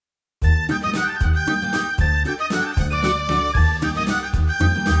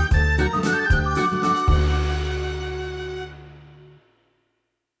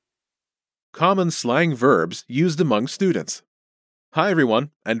common slang verbs used among students. Hi everyone,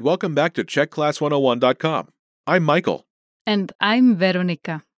 and welcome back to CzechClass101.com. I'm Michael. And I'm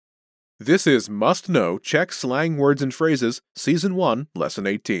Veronika. This is Must Know Czech Slang Words and Phrases, Season 1, Lesson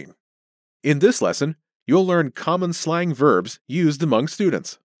 18. In this lesson, you'll learn common slang verbs used among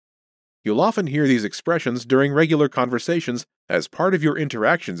students. You'll often hear these expressions during regular conversations as part of your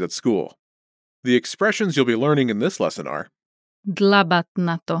interactions at school. The expressions you'll be learning in this lesson are Dlabat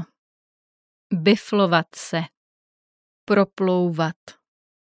na to. Biflovat se. Proplouvat.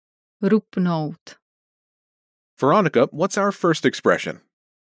 Rupnout. Veronica, what's our first expression?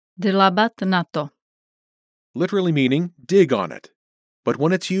 Dlabat na to. Literally meaning dig on it. But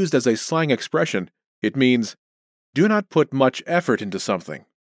when it's used as a slang expression, it means do not put much effort into something.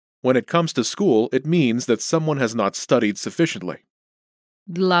 When it comes to school, it means that someone has not studied sufficiently.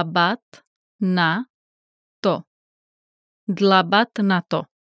 Dlabat na to. Dlabat na to.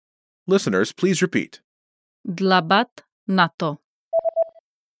 Listeners, please repeat. Dlabat na to.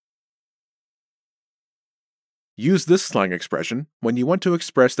 Use this slang expression when you want to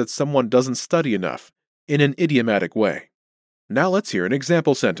express that someone doesn't study enough in an idiomatic way. Now let's hear an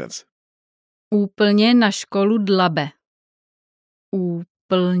example sentence. Úplně na školu dlabe.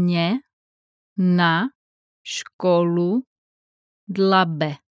 Úplně na školu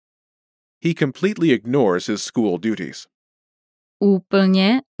dlabe. He completely ignores his school duties.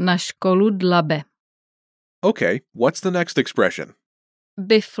 Úplně na školu dlabe. Okay, what's the next expression?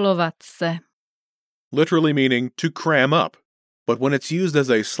 Biflovat se. Literally meaning to cram up. But when it's used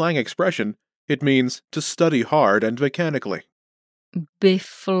as a slang expression, it means to study hard and mechanically.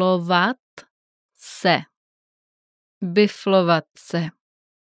 Biflovat se. Biflovat se.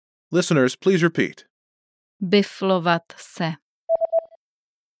 Listeners, please repeat. Biflovat se.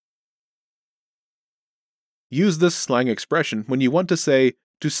 Use this slang expression when you want to say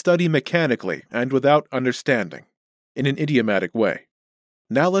to study mechanically and without understanding, in an idiomatic way.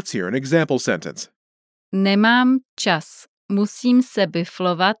 Now let's hear an example sentence. Nemám čas. Musím se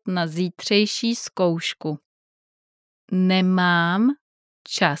biflovat na zítřejší zkoušku. Nemám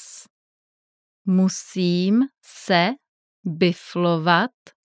čas. Musím se biflovat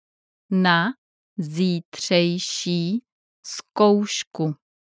na zítřejší zkoušku.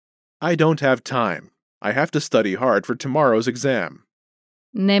 I don't have time. I have to study hard for tomorrow's exam.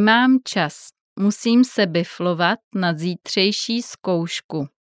 Nemám čas. Musím se biflovat na zítřejší zkoušku.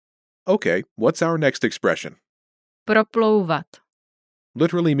 Okay, what's our next expression? Proplouvat.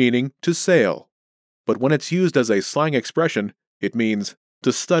 Literally meaning to sail. But when it's used as a slang expression, it means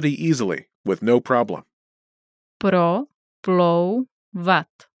to study easily, with no problem. Proplouvat.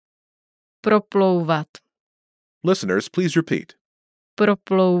 Proplouvat. Listeners, please repeat.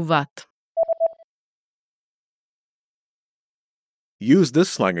 Proplouvat. Use this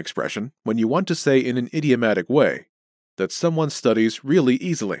slang expression when you want to say in an idiomatic way that someone studies really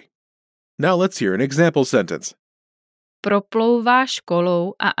easily. Now let's hear an example sentence. Proplouvá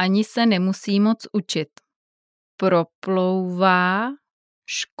školou a ani se nemusí moc učit. Proplouvá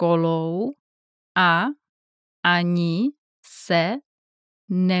školou a ani se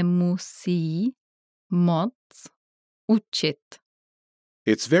nemusí moc učit.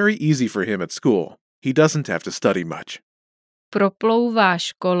 It's very easy for him at school. He doesn't have to study much. Proplouvá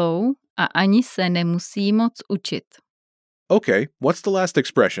školou a ani se nemusí moc učit. Okay, what's the last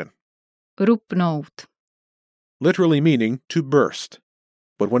expression? Rupnout. Literally meaning to burst.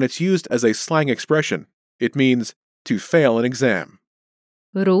 But when it's used as a slang expression, it means to fail an exam.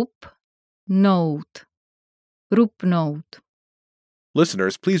 Rupnout. Rupnout.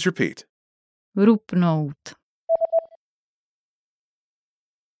 Listeners, please repeat. Rupnout.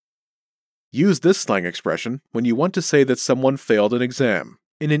 Use this slang expression when you want to say that someone failed an exam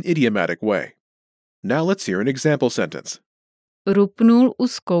in an idiomatic way. Now let's hear an example sentence. Rupnul u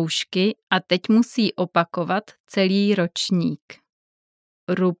zkoušky a teď musí opakovat celý ročník.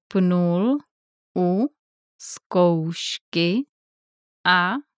 Rupnul u zkoušky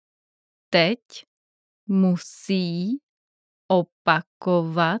a teď musí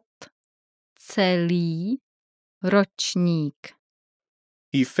opakovat celý ročník.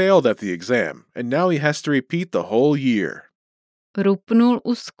 He failed at the exam, and now he has to repeat the whole year. Rupnul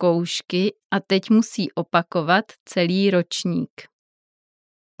u zkoušky a teď musí opakovat celý ročník.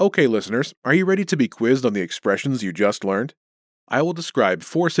 Okay, listeners, are you ready to be quizzed on the expressions you just learned? I will describe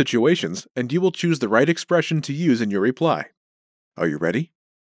 4 situations, and you will choose the right expression to use in your reply. Are you ready?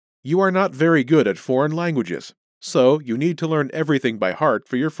 You are not very good at foreign languages, so you need to learn everything by heart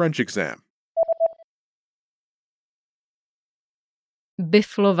for your French exam.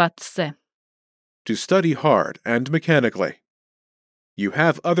 Biflovat se. To study hard and mechanically. You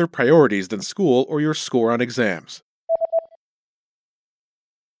have other priorities than school or your score on exams.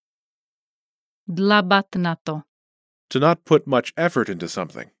 Dlabat na to. To not put much effort into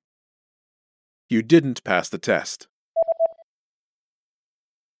something. You didn't pass the test.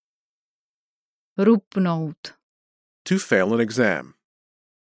 Rupnout. To fail an exam.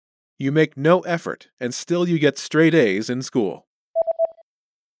 You make no effort and still you get straight A's in school.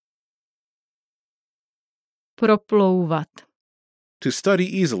 Proplouvat. To study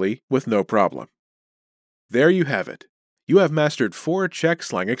easily with no problem. There you have it. You have mastered 4 Czech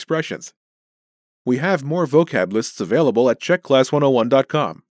slang expressions. We have more vocab lists available at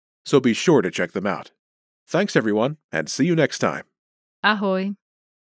czechclass101.com, so be sure to check them out. Thanks everyone, and see you next time. Ahoj.